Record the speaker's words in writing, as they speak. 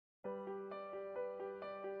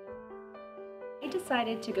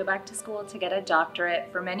decided to go back to school to get a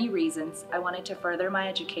doctorate for many reasons. I wanted to further my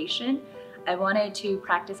education. I wanted to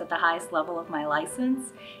practice at the highest level of my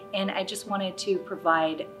license, and I just wanted to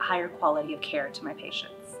provide higher quality of care to my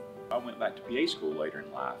patients. I went back to PA school later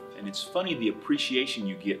in life, and it's funny the appreciation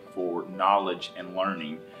you get for knowledge and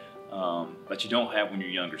learning that you don't have when you're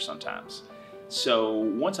younger sometimes. So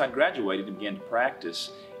once I graduated and began to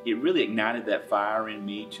practice, it really ignited that fire in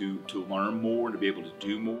me to learn more and to be able to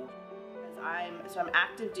do more. I'm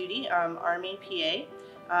active duty, Army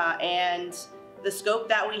PA, and the scope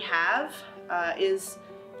that we have is,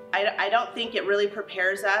 I don't think it really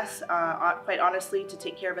prepares us, quite honestly, to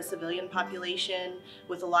take care of a civilian population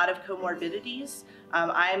with a lot of comorbidities.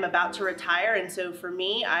 I am about to retire, and so for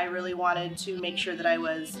me, I really wanted to make sure that I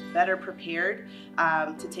was better prepared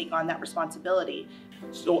to take on that responsibility.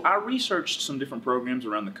 So I researched some different programs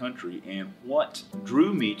around the country, and what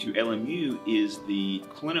drew me to LMU is the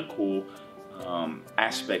clinical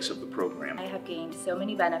aspects of the program. I have gained so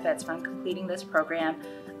many benefits from completing this program.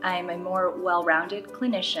 I'm a more well-rounded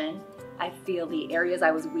clinician. I feel the areas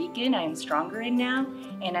I was weak in, I am stronger in now,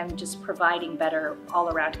 and I'm just providing better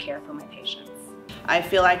all-around care for my patients. I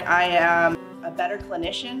feel like I am a better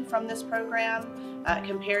clinician from this program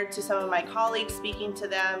compared to some of my colleagues, speaking to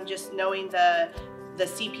them, just knowing the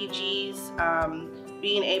CPGs,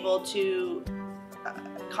 being able to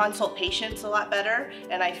consult patients a lot better,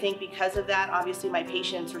 and I think because of that, obviously my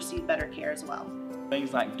patients receive better care as well.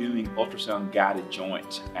 Things like doing ultrasound guided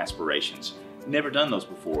joint aspirations. Never done those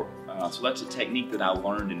before, so that's a technique that I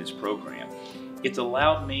learned in this program. It's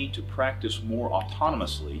allowed me to practice more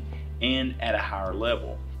autonomously and at a higher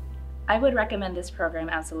level. I would recommend this program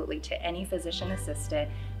absolutely to any physician assistant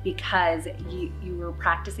because you were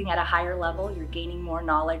practicing at a higher level, you're gaining more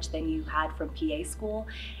knowledge than you had from PA school,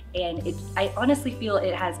 and I honestly feel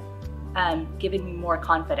it has given me more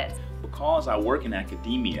confidence. Because I work in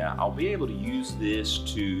academia, I'll be able to use this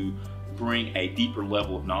to bring a deeper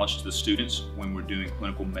level of knowledge to the students when we're doing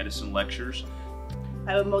clinical medicine lectures.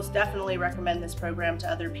 I would most definitely recommend this program to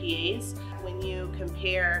other PAs. When you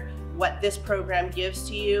compare what this program gives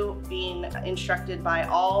to you, being instructed by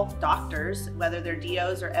all doctors, whether they're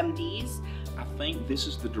DOs or MDs. I think this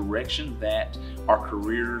is the direction that our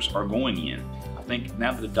careers are going in. I think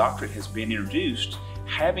now that a doctorate has been introduced,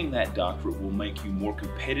 having that doctorate will make you more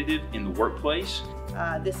competitive in the workplace.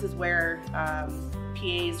 This is where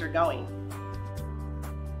PAs are going.